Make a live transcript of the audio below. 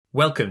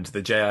Welcome to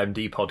the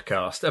JIMD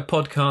podcast, a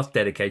podcast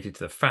dedicated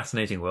to the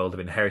fascinating world of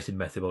inherited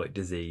metabolic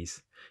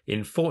disease.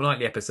 In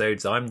fortnightly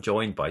episodes, I'm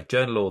joined by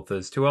journal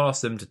authors to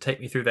ask them to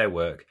take me through their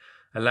work,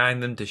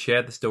 allowing them to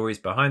share the stories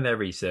behind their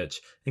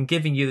research and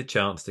giving you the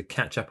chance to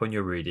catch up on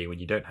your reading when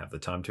you don't have the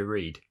time to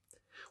read.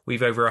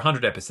 We've over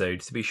 100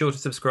 episodes, so be sure to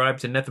subscribe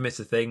to never miss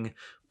a thing,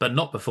 but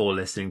not before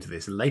listening to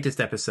this latest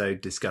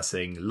episode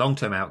discussing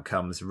long-term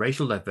outcomes,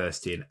 racial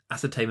diversity and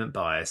ascertainment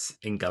bias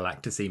in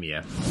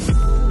galactosemia.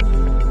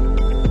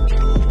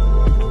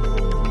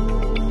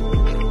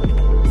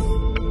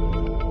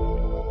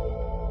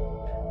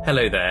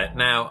 Hello there.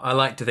 Now, I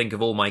like to think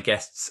of all my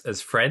guests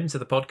as friends of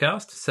the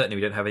podcast. Certainly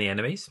we don't have any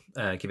enemies,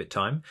 give it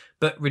time.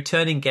 But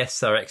returning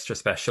guests are extra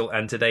special,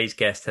 and today's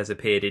guest has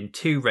appeared in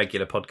 2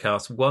 regular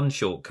podcasts, 1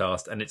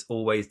 shortcast, and it's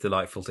always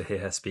delightful to hear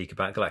her speak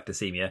about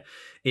galactosemia.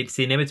 It's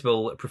the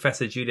inimitable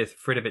Professor Judith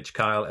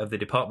Fridovich-Kyle of the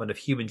Department of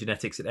Human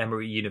Genetics at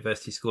Emory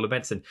University School of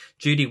Medicine.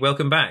 Judy,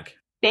 welcome back.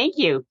 Thank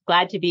you.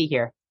 Glad to be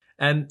here.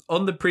 And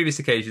on the previous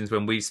occasions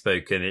when we've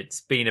spoken, it's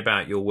been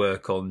about your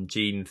work on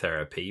gene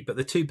therapy, but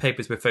the 2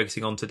 papers we're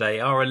focusing on today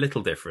are a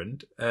little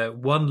different.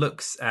 One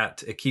looks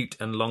at acute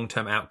and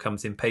long-term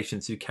outcomes in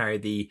patients who carry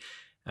the,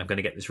 I'm going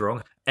to get this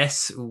wrong,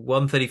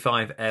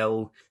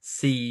 S135L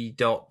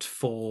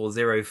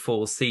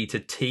C.404C to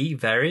T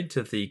variant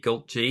of the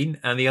GALT gene,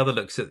 and the other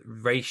looks at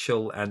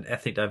racial and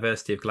ethnic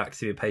diversity of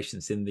galactosemia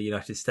patients in the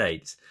United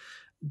States.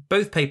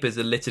 Both papers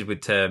are littered with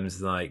terms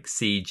like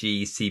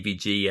CG,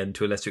 CVG, and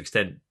to a lesser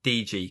extent,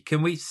 DG.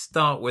 Can we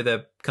start with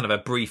a kind of a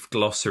brief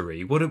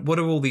glossary? What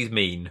do all these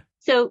mean?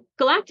 So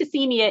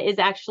galactosemia is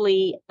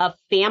actually a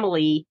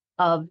family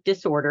of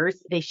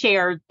disorders. They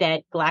share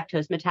that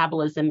galactose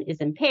metabolism is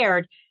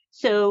impaired.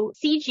 So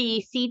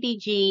CG,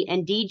 CVG,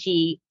 and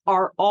DG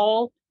are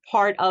all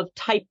part of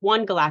type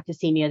 1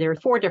 galactosemia. There are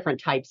 4 different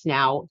types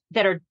now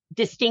that are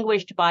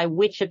distinguished by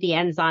which of the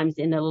enzymes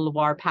in the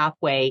Levoir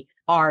pathway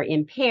are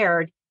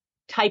impaired.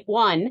 Type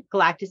 1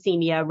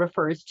 galactosemia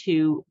refers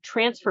to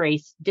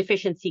transferase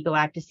deficiency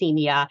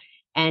galactosemia,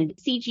 and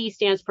CG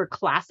stands for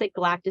classic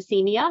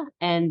galactosemia,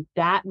 and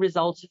that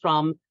results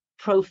from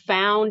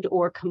profound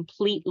or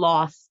complete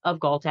loss of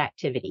GALT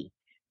activity.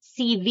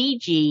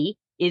 CVG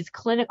is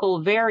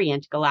clinical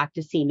variant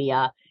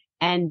galactosemia,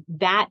 and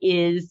that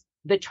is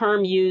the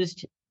term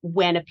used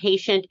when a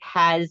patient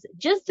has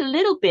just a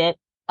little bit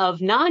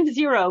of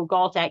non-zero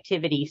GALT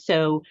activity,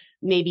 so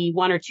maybe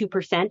 1 or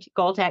 2%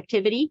 GALT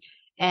activity.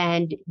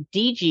 And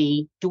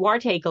DG,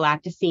 Duarte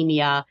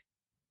galactosemia,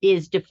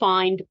 is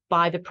defined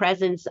by the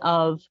presence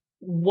of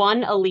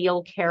one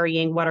allele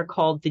carrying what are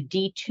called the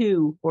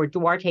D2 or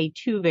Duarte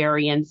 2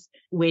 variants,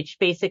 which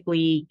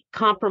basically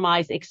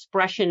compromise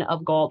expression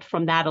of GALT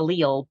from that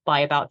allele by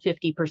about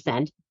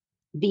 50%.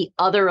 The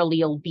other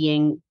allele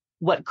being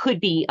what could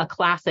be a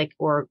classic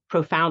or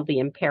profoundly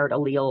impaired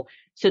allele.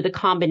 So the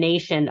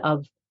combination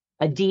of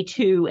a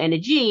D2 and a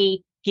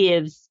G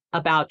gives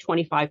about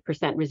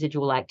 25%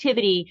 residual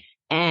activity.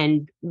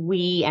 And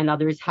we and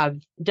others have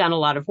done a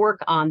lot of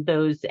work on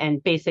those.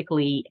 And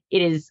basically,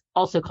 it is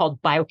also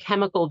called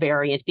biochemical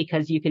variant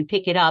because you can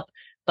pick it up,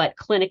 but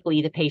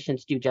clinically, the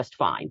patients do just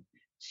fine.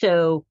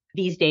 So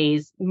these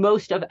days,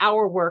 most of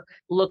our work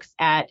looks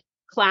at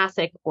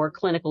classic or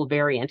clinical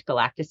variant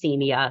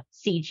galactosemia,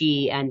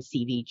 CG and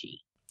CVG.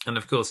 And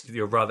of course,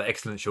 your rather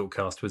excellent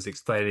shortcast was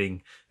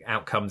explaining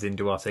outcomes in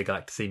Duarte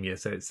galactosemia,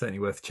 so it's certainly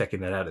worth checking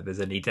that out if there's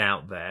any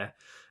doubt there.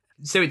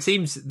 So it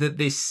seems that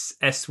this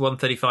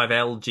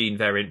S135L gene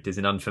variant is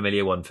an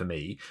unfamiliar one for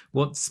me.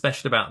 What's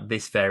special about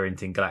this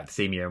variant in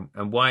galactosemia,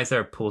 and why is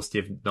there a paucity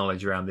of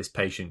knowledge around this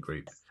patient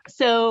group?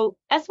 So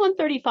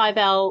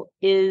S135L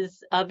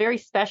is a very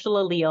special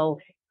allele.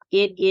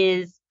 It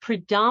is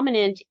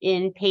predominant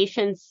in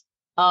patients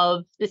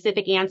of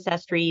specific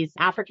ancestries,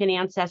 African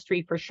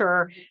ancestry for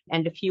sure,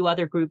 and a few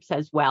other groups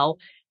as well.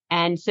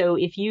 And so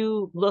if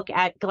you look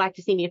at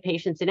galactosemia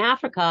patients in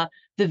Africa,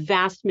 the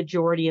vast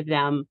majority of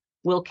them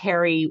will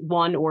carry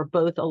one or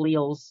both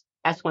alleles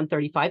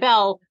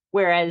S135L,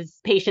 whereas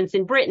patients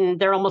in Britain,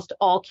 they're almost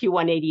all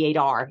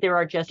Q188R. There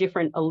are just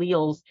different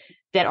alleles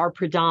that are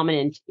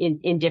predominant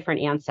in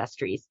different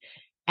ancestries.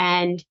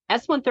 And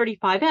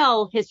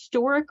S135L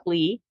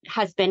historically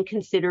has been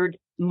considered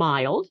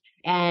mild,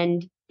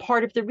 and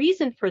part of the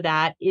reason for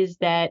that is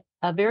that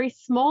a very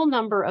small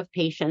number of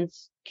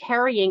patients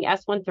carrying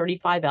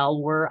S135L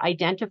were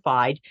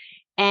identified,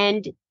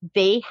 and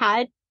they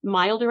had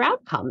milder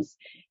outcomes,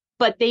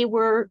 but they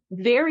were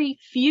very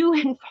few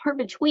and far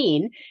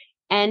between.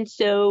 And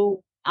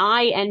so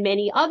I and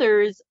many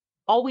others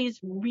always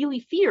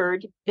really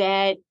feared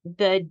that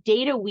the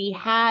data we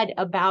had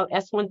about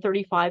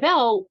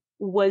S135L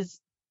was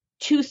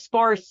too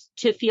sparse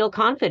to feel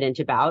confident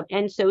about.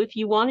 And so if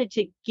you wanted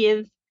to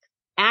give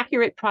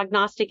accurate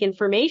prognostic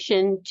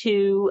information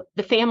to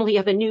the family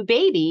of a new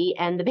baby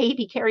and the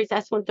baby carries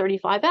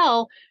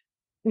S135L,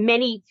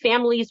 many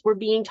families were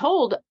being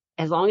told,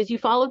 as long as you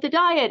follow the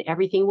diet,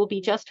 everything will be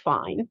just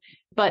fine.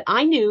 But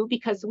I knew,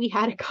 because we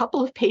had a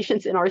couple of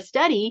patients in our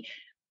study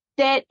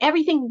that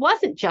everything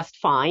wasn't just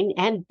fine,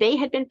 and they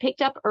had been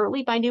picked up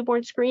early by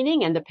newborn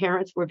screening, and the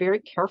parents were very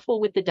careful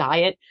with the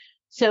diet.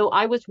 So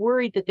I was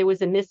worried that there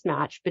was a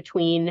mismatch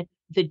between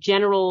the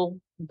general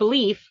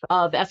belief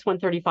of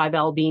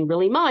S135L being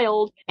really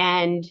mild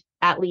and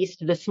at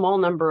least the small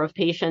number of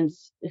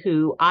patients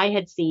who I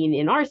had seen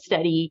in our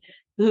study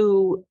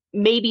who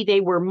maybe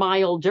they were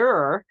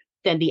milder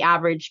than the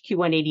average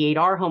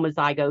Q188R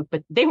homozygote,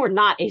 but they were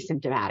not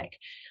asymptomatic.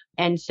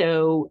 And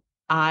so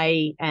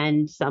I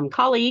and some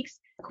colleagues,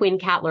 Quinn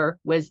Cattler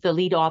was the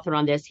lead author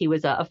on this. He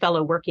was a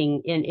fellow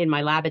working in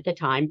my lab at the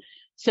time.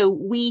 So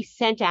we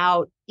sent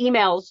out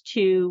emails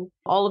to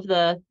all of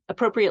the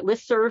appropriate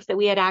listservs that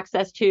we had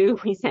access to.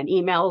 We sent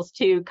emails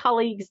to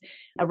colleagues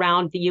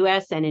around the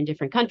US and in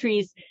different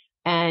countries.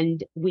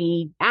 And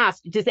we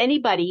asked, does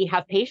anybody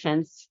have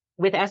patients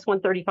with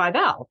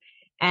S135L?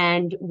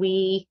 And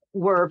we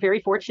were very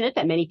fortunate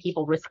that many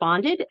people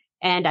responded.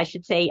 And I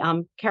should say,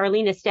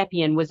 Karolina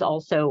Stepien was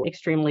also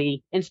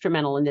extremely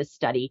instrumental in this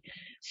study.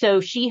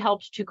 So she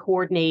helped to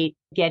coordinate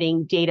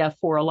getting data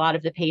for a lot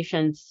of the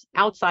patients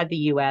outside the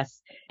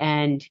U.S.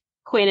 And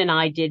Quinn and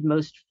I did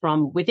most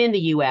from within the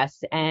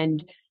U.S.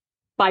 And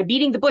by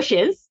beating the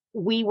bushes,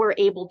 we were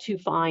able to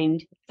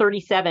find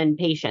 37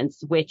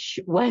 patients, which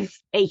was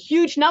a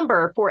huge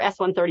number for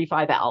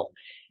S135L.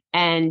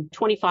 And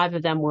 25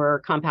 of them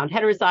were compound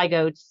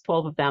heterozygotes,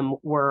 12 of them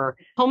were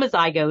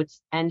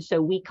homozygotes. And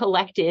so we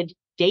collected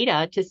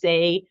data to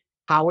say,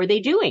 how are they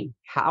doing?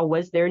 How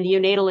was their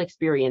neonatal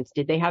experience?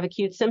 Did they have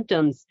acute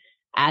symptoms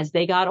as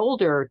they got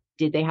older?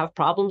 Did they have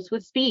problems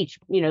with speech?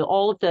 You know,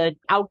 all of the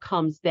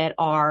outcomes that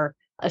are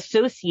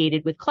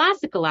associated with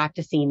classic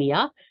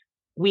galactosemia.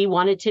 We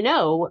wanted to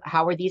know,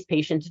 how are these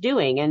patients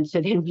doing? And so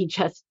then we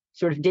just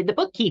sort of did the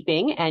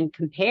bookkeeping and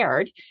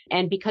compared.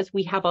 And because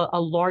we have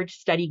a large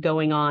study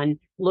going on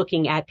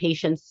looking at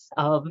patients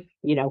of,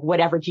 you know,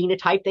 whatever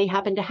genotype they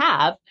happen to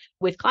have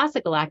with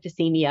classic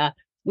galactosemia,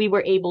 we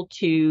were able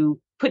to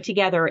put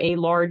together a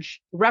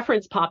large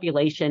reference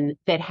population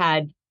that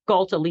had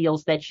GALT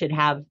alleles that should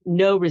have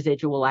no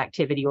residual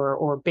activity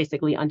or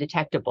basically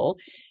undetectable.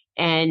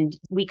 And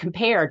we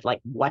compared,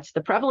 like, what's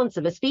the prevalence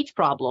of a speech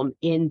problem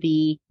in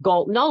the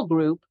GALT null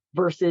group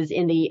versus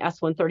in the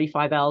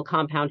S135L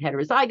compound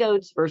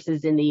heterozygotes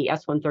versus in the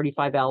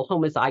S135L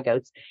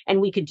homozygotes. And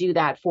we could do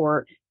that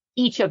for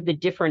each of the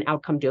different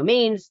outcome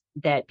domains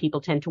that people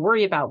tend to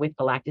worry about with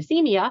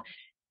galactosemia.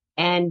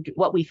 And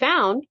what we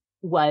found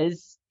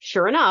was,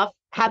 sure enough,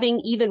 having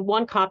even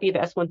one copy of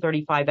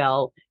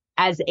S135L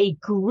as a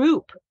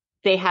group,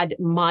 they had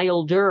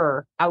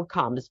milder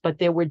outcomes, but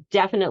there were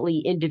definitely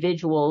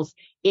individuals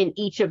in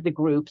each of the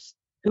groups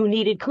who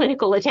needed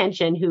clinical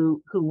attention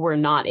who were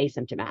not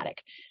asymptomatic.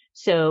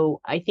 So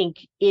I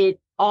think it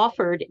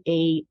offered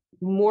a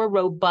more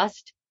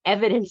robust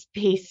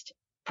evidence-based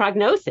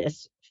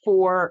prognosis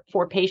for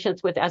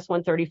patients with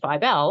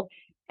S135L.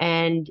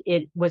 And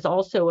it was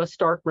also a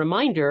stark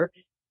reminder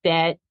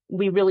that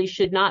we really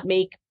should not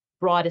make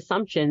broad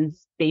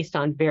assumptions based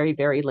on very,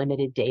 very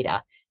limited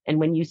data. And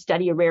when you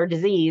study a rare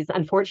disease,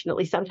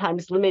 unfortunately,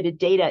 sometimes limited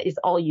data is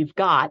all you've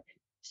got.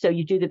 So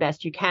you do the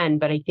best you can.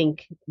 But I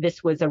think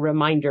this was a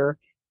reminder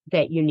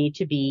that you need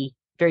to be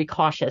very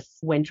cautious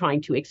when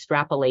trying to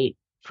extrapolate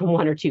from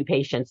one or two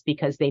patients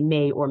because they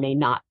may or may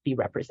not be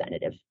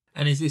representative.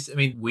 And is this, I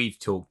mean, we've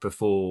talked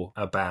before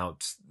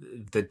about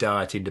the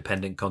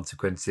diet-independent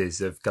consequences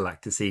of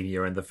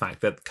galactosemia and the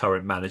fact that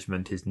current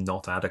management is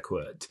not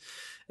adequate.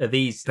 Are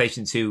these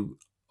patients who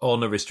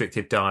on a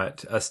restrictive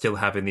diet are still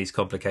having these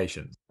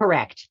complications?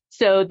 Correct.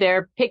 So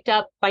they're picked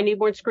up by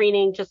newborn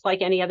screening just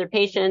like any other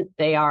patient.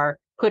 They are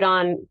put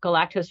on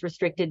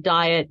galactose-restricted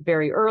diet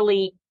very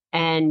early,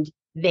 and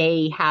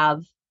they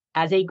have,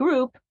 as a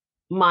group,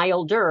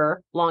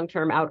 milder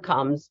long-term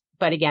outcomes.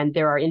 But again,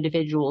 there are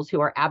individuals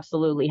who are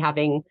absolutely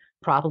having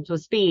problems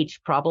with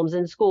speech, problems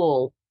in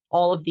school,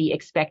 all of the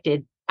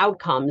expected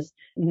outcomes,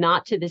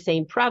 not to the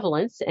same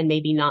prevalence and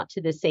maybe not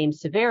to the same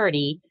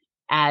severity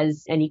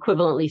as an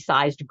equivalently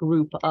sized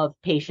group of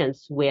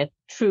patients with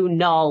true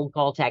null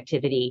GALT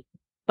activity.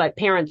 But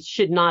parents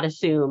should not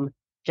assume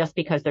just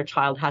because their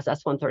child has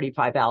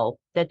S135L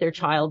that their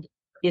child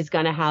is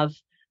going to have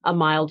a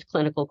mild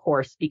clinical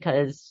course,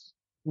 because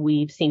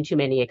we've seen too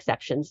many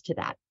exceptions to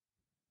that.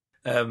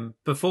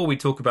 Before we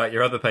talk about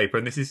your other paper,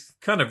 and this is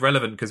kind of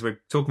relevant because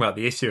we're talking about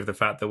the issue of the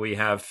fact that we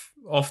have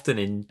often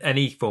in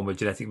any form of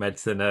genetic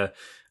medicine a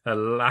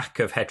lack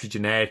of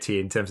heterogeneity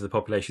in terms of the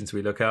populations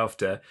we look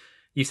after.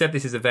 You said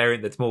this is a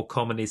variant that's more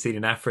commonly seen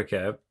in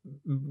Africa.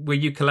 Were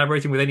you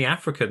collaborating with any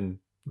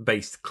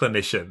African-based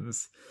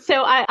clinicians?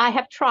 So I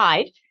have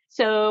tried.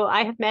 So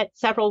I have met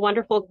several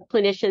wonderful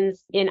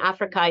clinicians in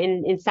Africa,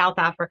 in South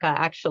Africa,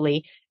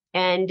 actually.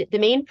 And the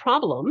main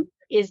problem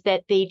is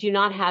that they do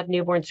not have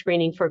newborn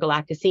screening for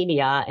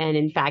galactosemia. And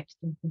in fact,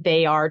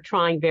 they are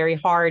trying very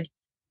hard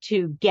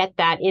to get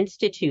that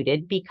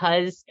instituted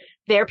because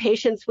their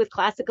patients with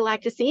classic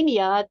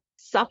galactosemia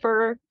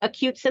suffer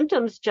acute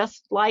symptoms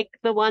just like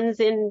the ones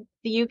in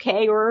the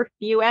UK or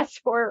the US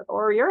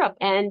or Europe.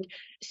 And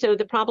so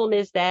the problem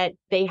is that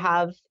they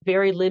have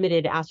very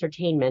limited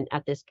ascertainment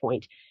at this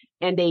point,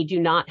 and they do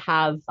not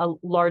have a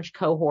large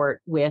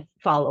cohort with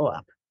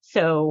follow-up.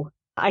 So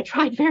I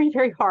tried very,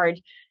 very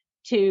hard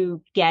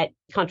to get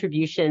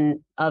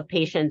contribution of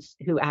patients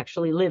who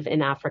actually live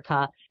in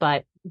Africa,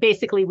 but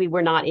basically we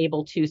were not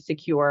able to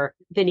secure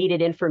the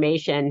needed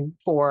information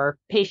for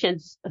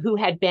patients who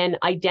had been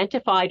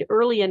identified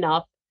early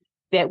enough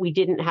that we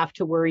didn't have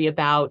to worry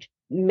about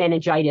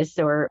meningitis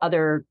or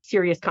other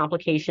serious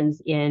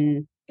complications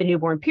in the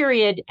newborn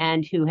period,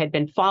 and who had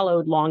been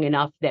followed long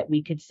enough that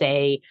we could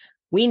say,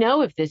 we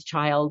know if this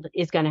child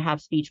is going to have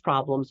speech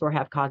problems or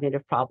have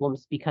cognitive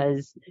problems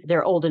because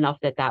they're old enough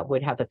that that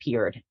would have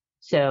appeared.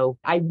 So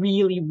I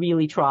really,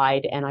 really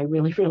tried, and I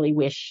really, really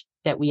wish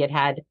that we had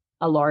had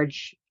a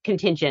large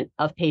contingent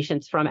of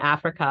patients from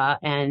Africa.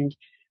 And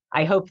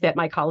I hope that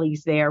my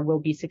colleagues there will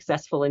be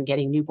successful in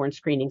getting newborn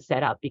screening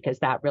set up, because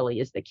that really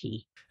is the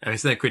key. And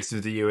it's no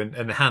criticism to you,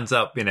 and hands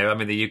up,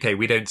 I'm in the UK,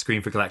 we don't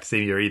screen for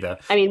galactosemia either.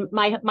 I mean,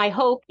 my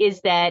hope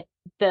is that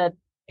the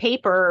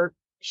paper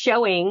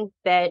showing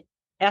that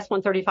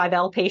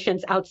S135L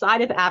patients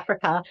outside of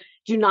Africa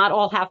do not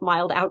all have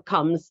mild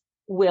outcomes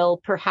will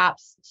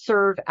perhaps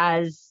serve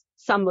as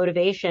some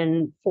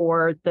motivation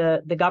for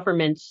the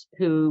governments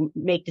who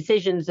make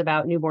decisions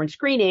about newborn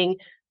screening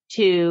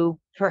to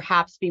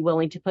perhaps be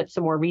willing to put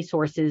some more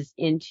resources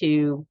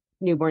into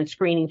newborn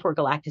screening for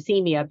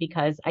galactosemia,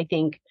 because I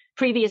think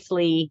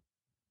previously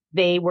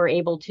they were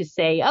able to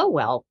say, oh,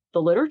 well,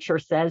 the literature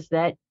says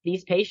that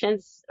these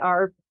patients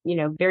are,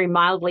 very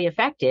mildly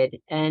affected.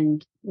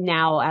 And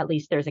now at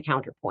least there's a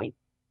counterpoint.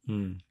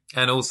 And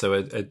also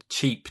a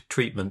cheap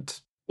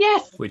treatment.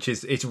 Yes. Which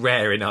it's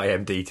rare in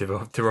IMD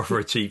to offer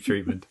a cheap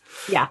treatment.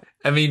 Yeah.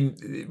 I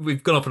mean,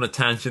 we've gone off on a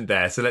tangent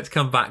there, so let's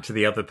come back to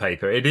the other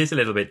paper. It is a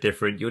little bit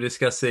different. You're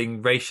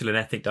discussing racial and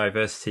ethnic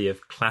diversity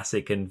of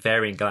classic and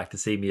variant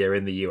galactosemia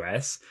in the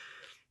US.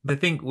 I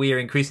think we are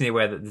increasingly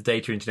aware that the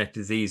data in genetic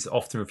disease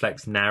often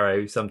reflects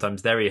narrow,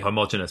 sometimes very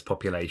homogeneous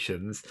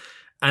populations.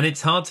 And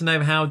it's hard to know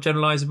how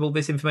generalizable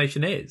this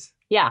information is.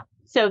 Yeah.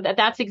 So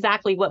that's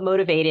exactly what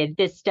motivated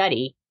this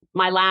study.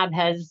 My lab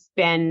has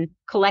been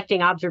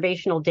collecting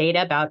observational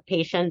data about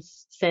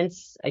patients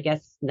since, I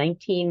guess,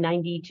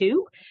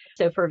 1992.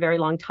 So for a very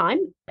long time.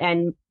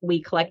 And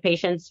we collect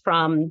patients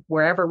from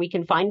wherever we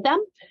can find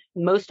them.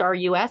 Most are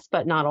US,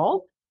 but not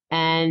all.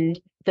 And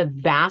the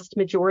vast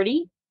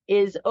majority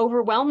is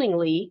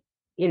overwhelmingly,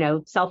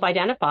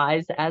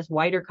 self-identifies as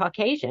white or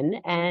Caucasian.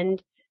 And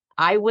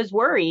I was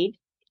worried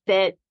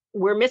that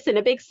we're missing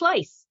a big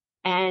slice.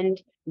 And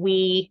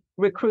we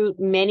recruit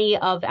many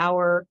of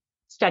our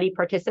study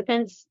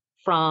participants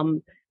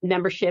from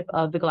membership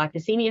of the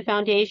Galactosemia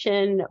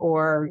Foundation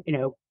or,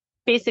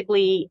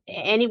 basically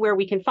anywhere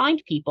we can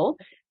find people.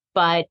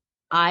 But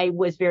I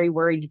was very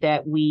worried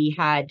that we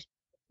had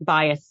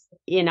bias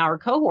in our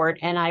cohort.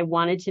 And I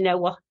wanted to know,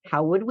 well,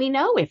 how would we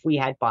know if we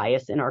had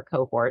bias in our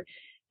cohort?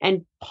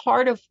 And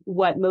part of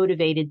what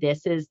motivated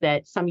this is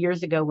that some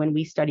years ago when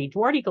we studied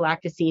dwardy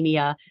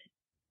galactosemia,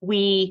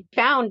 we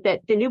found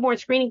that the newborn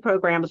screening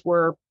programs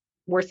were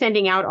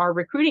sending out our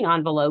recruiting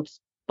envelopes,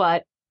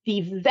 but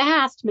the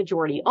vast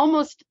majority,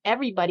 almost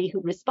everybody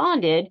who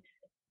responded,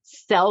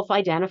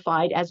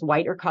 self-identified as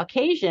white or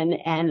Caucasian.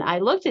 And I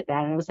looked at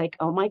that and I was like,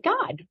 oh my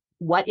God,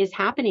 what is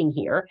happening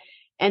here?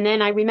 And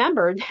then I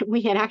remembered that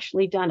we had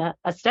actually done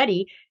a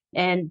study,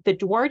 and the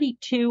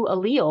DWARD2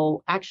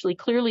 allele actually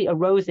clearly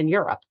arose in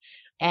Europe.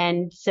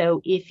 And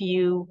so if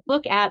you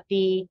look at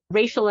the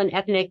racial and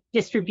ethnic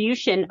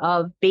distribution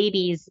of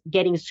babies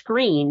getting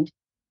screened,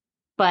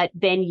 but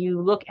then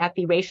you look at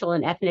the racial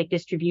and ethnic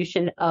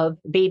distribution of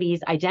babies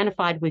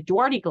identified with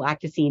dwardy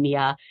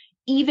galactosemia,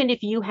 even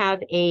if you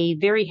have a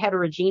very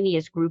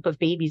heterogeneous group of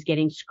babies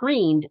getting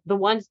screened, the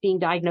ones being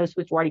diagnosed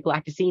with dwardy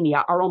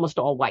galactosemia are almost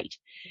all white.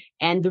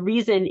 And the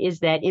reason is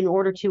that in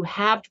order to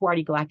have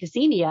dwardy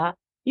galactosemia,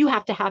 you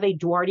have to have a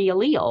dwardy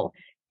allele.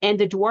 And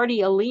the dwardy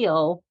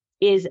allele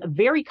is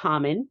very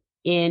common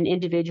in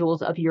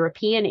individuals of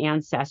European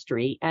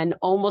ancestry and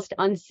almost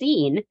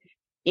unseen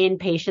in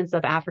patients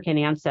of African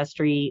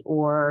ancestry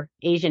or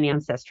Asian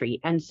ancestry.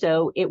 And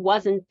so it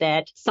wasn't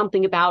that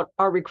something about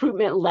our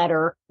recruitment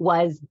letter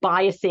was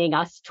biasing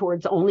us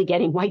towards only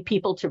getting white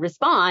people to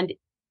respond.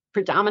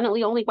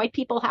 Predominantly only white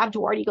people have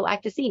dwardy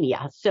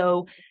galactosemia.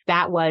 So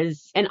that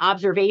was an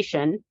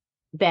observation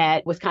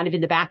that was kind of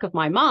in the back of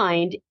my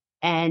mind.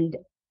 And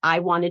I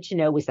wanted to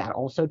know, was that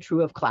also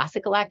true of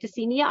classic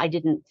galactosemia? I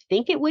didn't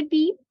think it would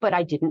be, but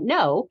I didn't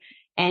know.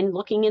 And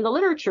looking in the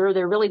literature,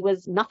 there really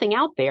was nothing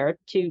out there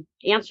to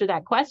answer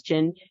that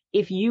question.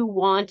 If you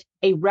want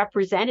a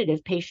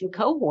representative patient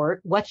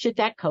cohort, what should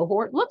that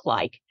cohort look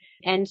like?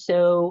 And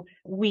so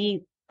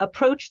we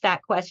approached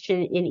that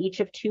question in each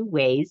of two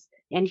ways.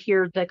 And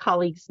here the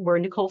colleagues were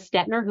Nicole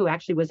Stetner, who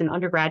actually was an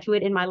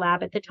undergraduate in my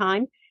lab at the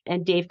time,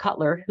 and Dave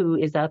Cutler, who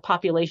is a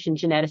population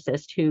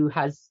geneticist who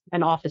has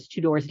an office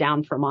 2 doors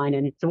down from mine.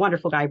 And it's a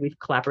wonderful guy. We've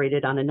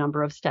collaborated on a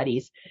number of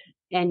studies.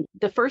 And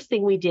the first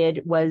thing we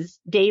did was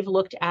Dave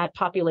looked at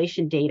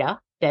population data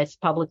that's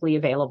publicly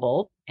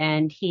available,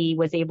 and he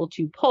was able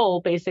to pull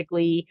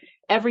basically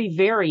every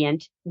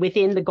variant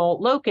within the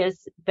GALT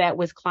locus that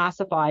was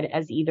classified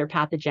as either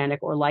pathogenic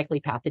or likely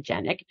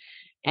pathogenic.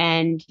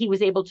 And he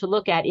was able to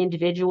look at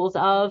individuals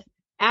of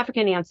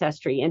African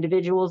ancestry,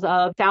 individuals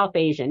of South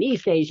Asian,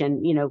 East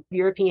Asian,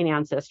 European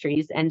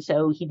ancestries. And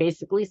so he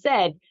basically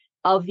said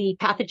of the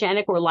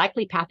pathogenic or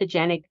likely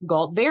pathogenic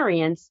GALT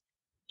variants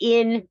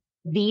in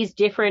these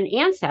different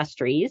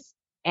ancestries,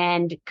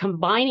 and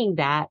combining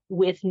that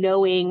with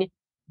knowing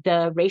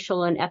the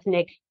racial and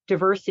ethnic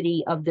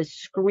diversity of the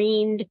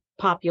screened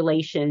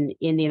population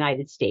in the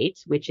United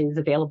States, which is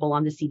available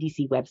on the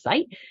CDC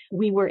website,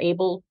 we were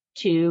able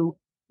to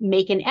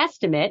make an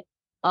estimate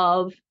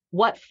of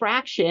what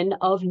fraction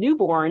of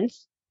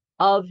newborns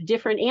of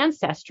different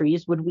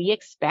ancestries would we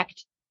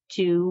expect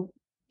to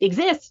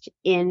exist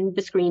in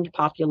the screened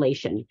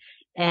population.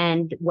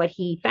 And what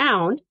he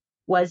found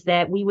was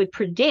that we would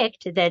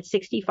predict that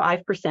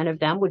 65% of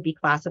them would be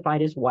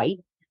classified as white,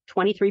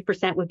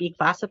 23% would be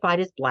classified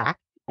as Black,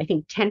 I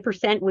think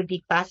 10% would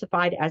be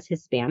classified as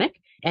Hispanic,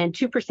 and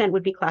 2%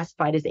 would be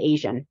classified as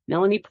Asian.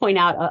 Now, let me point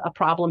out a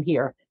problem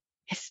here.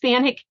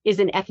 Hispanic is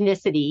an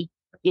ethnicity.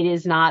 It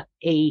is not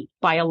a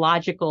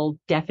biological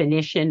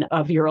definition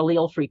of your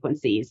allele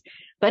frequencies.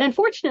 But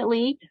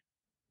unfortunately,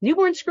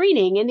 newborn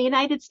screening in the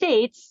United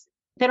States,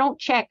 they don't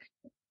check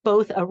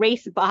both a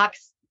race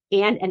box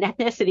and an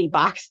ethnicity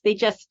box. They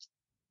just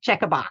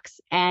check a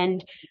box.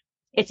 And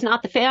it's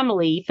not the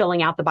family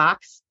filling out the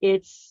box.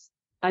 It's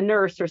a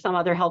nurse or some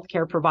other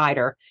healthcare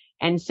provider.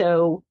 And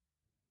so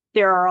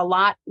there are a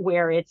lot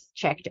where it's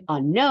checked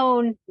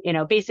unknown.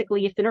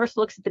 Basically, if the nurse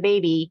looks at the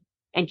baby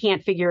and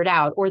can't figure it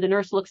out, or the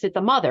nurse looks at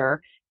the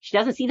mother, she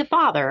doesn't see the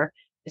father.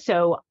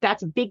 So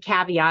that's a big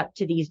caveat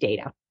to these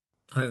data.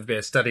 It would be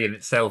a study in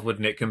itself,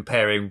 wouldn't it,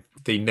 comparing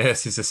the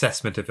nurse's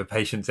assessment of a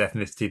patient's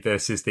ethnicity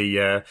versus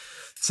the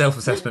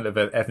self-assessment of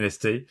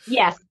ethnicity?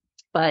 Yes,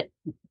 but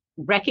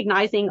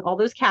recognizing all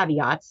those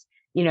caveats,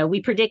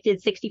 we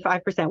predicted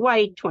 65%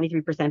 white,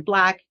 23%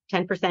 Black,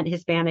 10%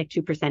 Hispanic,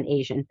 2%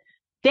 Asian.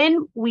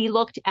 Then we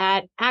looked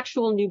at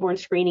actual newborn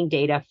screening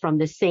data from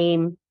the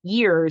same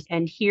years.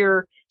 And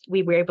here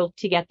we were able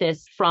to get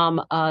this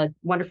from a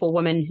wonderful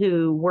woman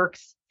who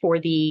works for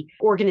the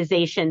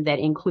organization that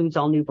includes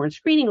all newborn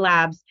screening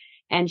labs.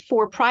 And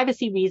for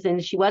privacy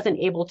reasons, she wasn't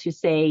able to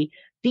say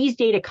these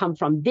data come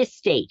from this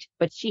state,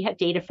 but she had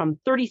data from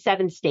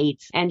 37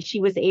 states. And she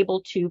was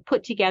able to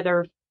put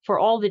together for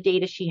all the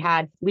data she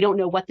had. We don't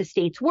know what the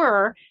states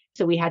were,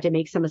 so we had to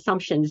make some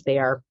assumptions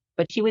there.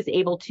 But she was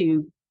able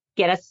to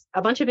get us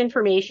a bunch of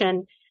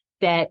information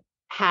that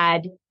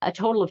had a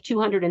total of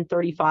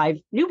 235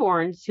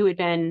 newborns who had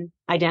been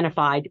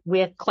identified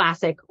with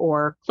classic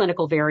or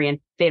clinical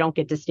variant. They don't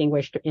get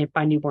distinguished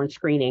by newborn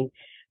screening.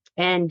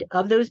 And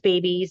of those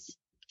babies,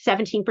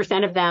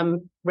 17% of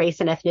them, race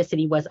and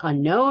ethnicity was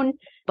unknown.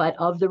 But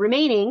of the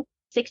remaining,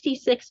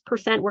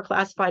 66% were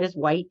classified as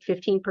white,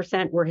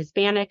 15% were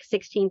Hispanic,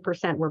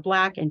 16% were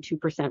Black, and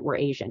 2% were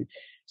Asian.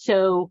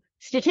 So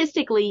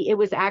statistically, it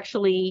was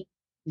actually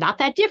not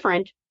that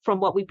different from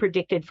what we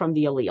predicted from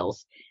the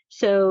alleles.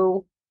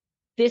 So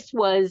this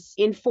was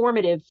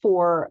informative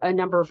for a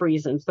number of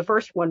reasons. The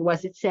first one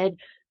was it said,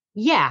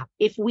 yeah,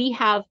 if we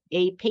have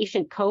a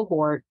patient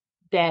cohort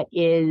that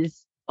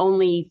is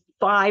only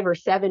 5 or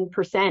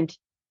 7%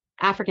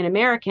 African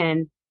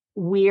American,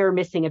 we're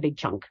missing a big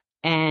chunk.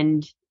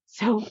 And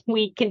so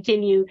we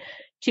continue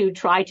to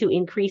try to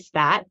increase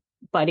that.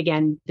 But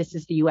again, this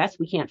is the US.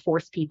 We can't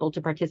force people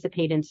to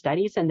participate in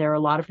studies. And there are a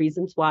lot of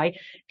reasons why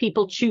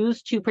people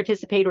choose to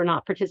participate or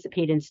not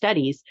participate in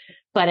studies.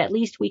 But at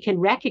least we can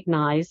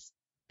recognize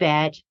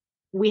that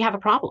we have a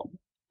problem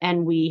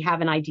and we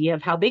have an idea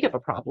of how big of a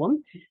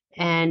problem.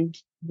 And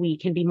we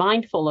can be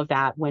mindful of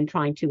that when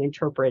trying to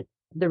interpret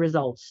the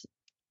results.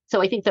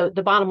 So I think the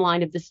bottom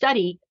line of the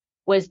study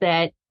was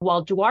that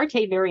while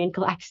Duarte variant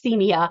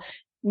galactosemia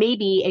may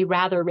be a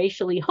rather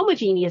racially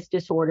homogeneous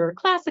disorder,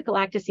 classic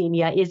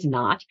galactosemia is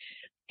not.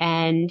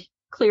 And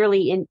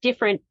clearly in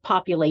different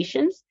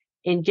populations,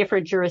 in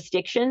different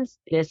jurisdictions,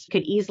 this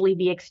could easily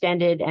be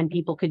extended, and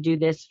people could do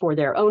this for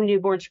their own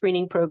newborn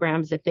screening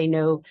programs if they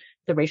know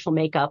the racial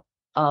makeup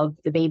of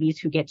the babies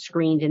who get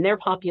screened in their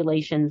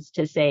populations,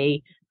 to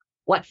say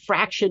what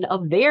fraction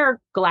of their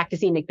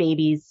galactosemic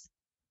babies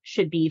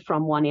should be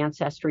from one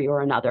ancestry or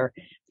another.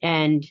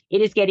 And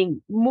it is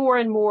getting more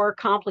and more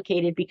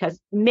complicated because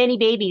many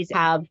babies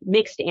have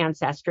mixed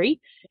ancestry.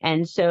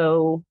 And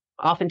so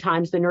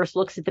oftentimes the nurse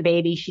looks at the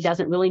baby. She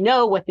doesn't really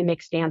know what the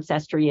mixed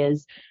ancestry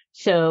is.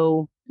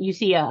 So you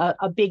see a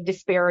big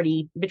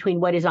disparity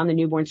between what is on the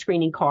newborn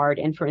screening card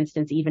and, for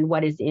instance, even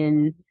what is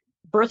in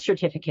birth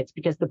certificates,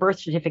 because the birth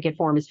certificate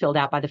form is filled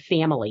out by the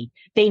family.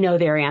 They know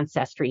their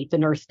ancestry. The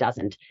nurse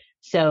doesn't.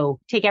 So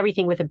take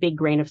everything with a big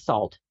grain of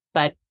salt.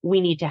 but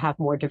we need to have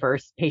more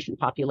diverse patient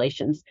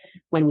populations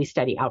when we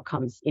study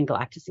outcomes in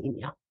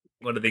galactosemia.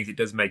 One of the things it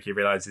does make you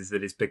realise is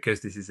that it's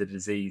because this is a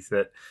disease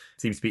that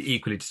seems to be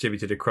equally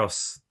distributed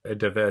across a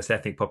diverse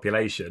ethnic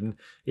population.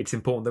 It's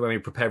important that when we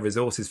prepare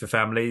resources for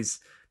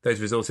families,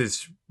 those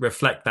resources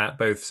reflect that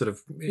both sort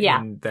of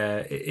in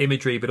their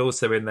imagery, but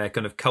also in their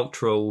kind of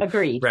cultural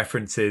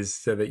references,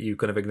 so that you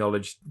kind of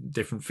acknowledge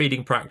different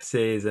feeding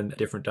practices and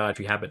different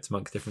dietary habits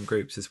amongst different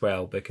groups as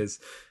well, because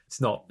it's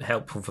not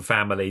helpful for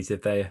families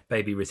if their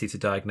baby receives a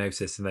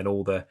diagnosis and then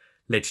all the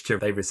literature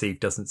they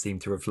receive doesn't seem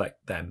to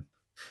reflect them.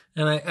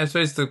 And I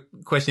suppose the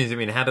question is, I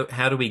mean,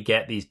 how do we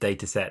get these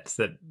data sets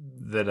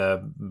that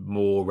are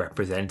more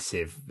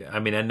representative? I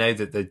mean, I know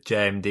that the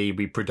JMD,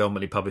 we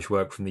predominantly publish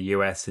work from the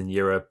US and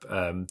Europe.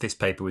 This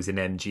paper was in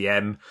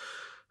MGM.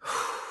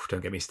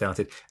 Don't get me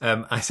started.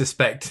 I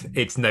suspect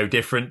it's no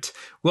different.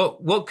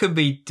 What can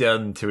be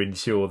done to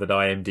ensure that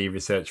IMD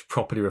research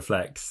properly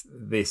reflects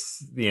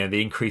this, the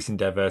increase in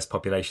diverse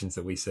populations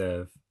that we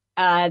serve?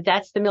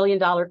 That's the $1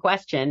 million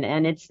question.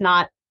 And it's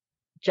not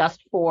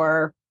just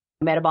for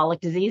metabolic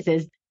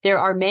diseases. There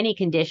are many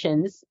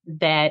conditions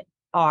that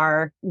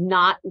are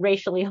not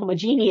racially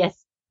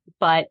homogeneous,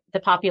 but the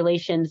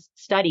populations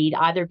studied,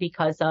 either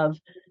because of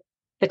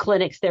the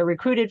clinics they're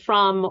recruited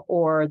from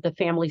or the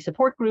family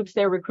support groups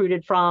they're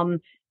recruited from.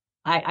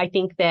 I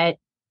think that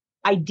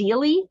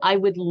ideally, I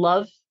would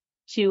love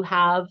to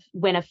have,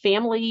 when a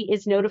family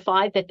is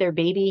notified that their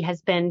baby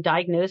has been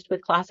diagnosed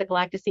with classic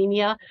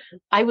galactosemia,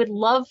 I would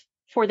love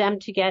for them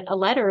to get a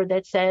letter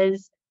that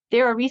says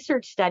there are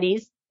research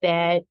studies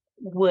that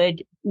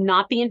would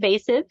not be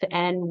invasive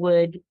and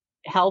would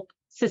help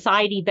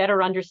society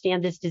better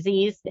understand this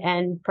disease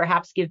and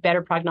perhaps give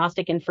better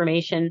prognostic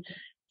information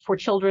for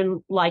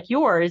children like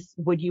yours.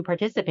 Would you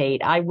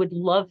participate? I would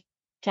love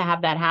to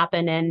have that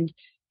happen and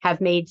have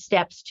made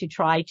steps to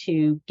try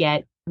to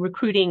get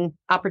recruiting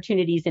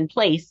opportunities in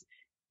place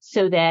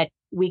so that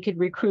we could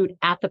recruit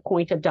at the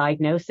point of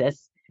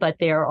diagnosis. But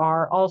there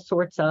are all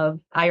sorts of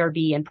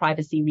IRB and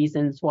privacy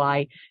reasons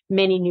why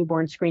many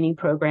newborn screening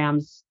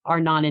programs are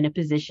not in a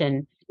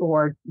position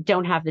or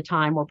don't have the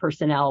time or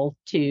personnel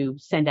to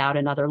send out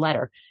another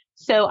letter.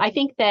 So I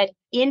think that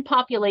in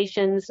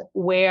populations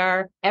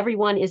where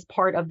everyone is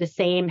part of the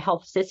same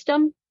health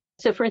system,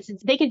 so for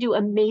instance, they can do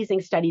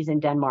amazing studies in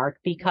Denmark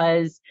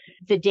because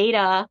the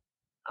data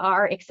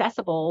are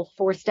accessible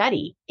for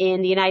study.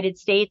 In the United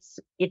States,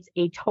 it's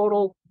a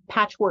total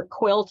patchwork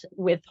quilt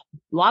with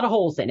a lot of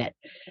holes in it.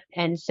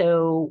 And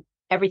so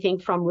everything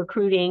from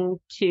recruiting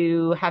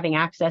to having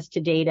access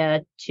to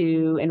data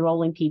to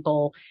enrolling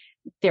people,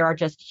 there are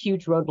just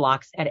huge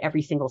roadblocks at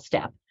every single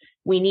step.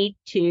 We need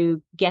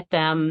to get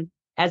them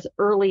as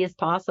early as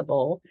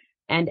possible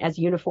and as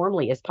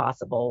uniformly as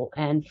possible.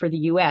 And for the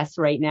US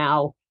right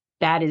now,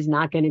 that is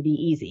not going to be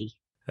easy.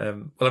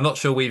 Well, I'm not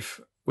sure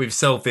we've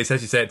solved this.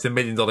 As you say, it's $1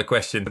 million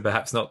question,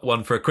 perhaps not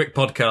one for a quick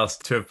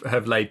podcast to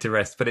have laid to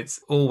rest, but it's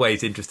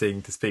always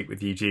interesting to speak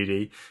with you,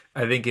 Judy.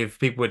 I think if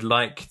people would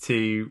like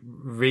to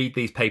read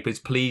these papers,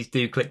 please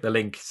do click the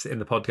links in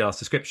the podcast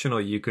description,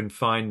 or you can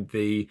find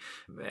the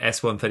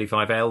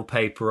S135L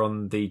paper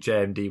on the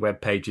JMD web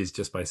pages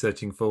just by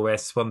searching for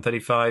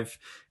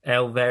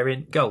S135L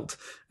variant GALT.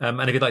 And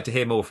if you'd like to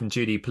hear more from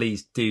Judy,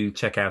 please do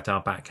check out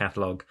our back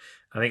catalogue.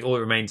 I think all that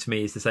remains for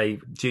me is to say,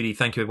 Judy,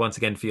 thank you once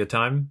again for your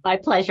time. My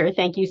pleasure.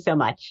 Thank you so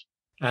much.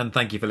 And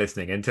thank you for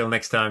listening. Until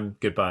next time,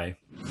 goodbye.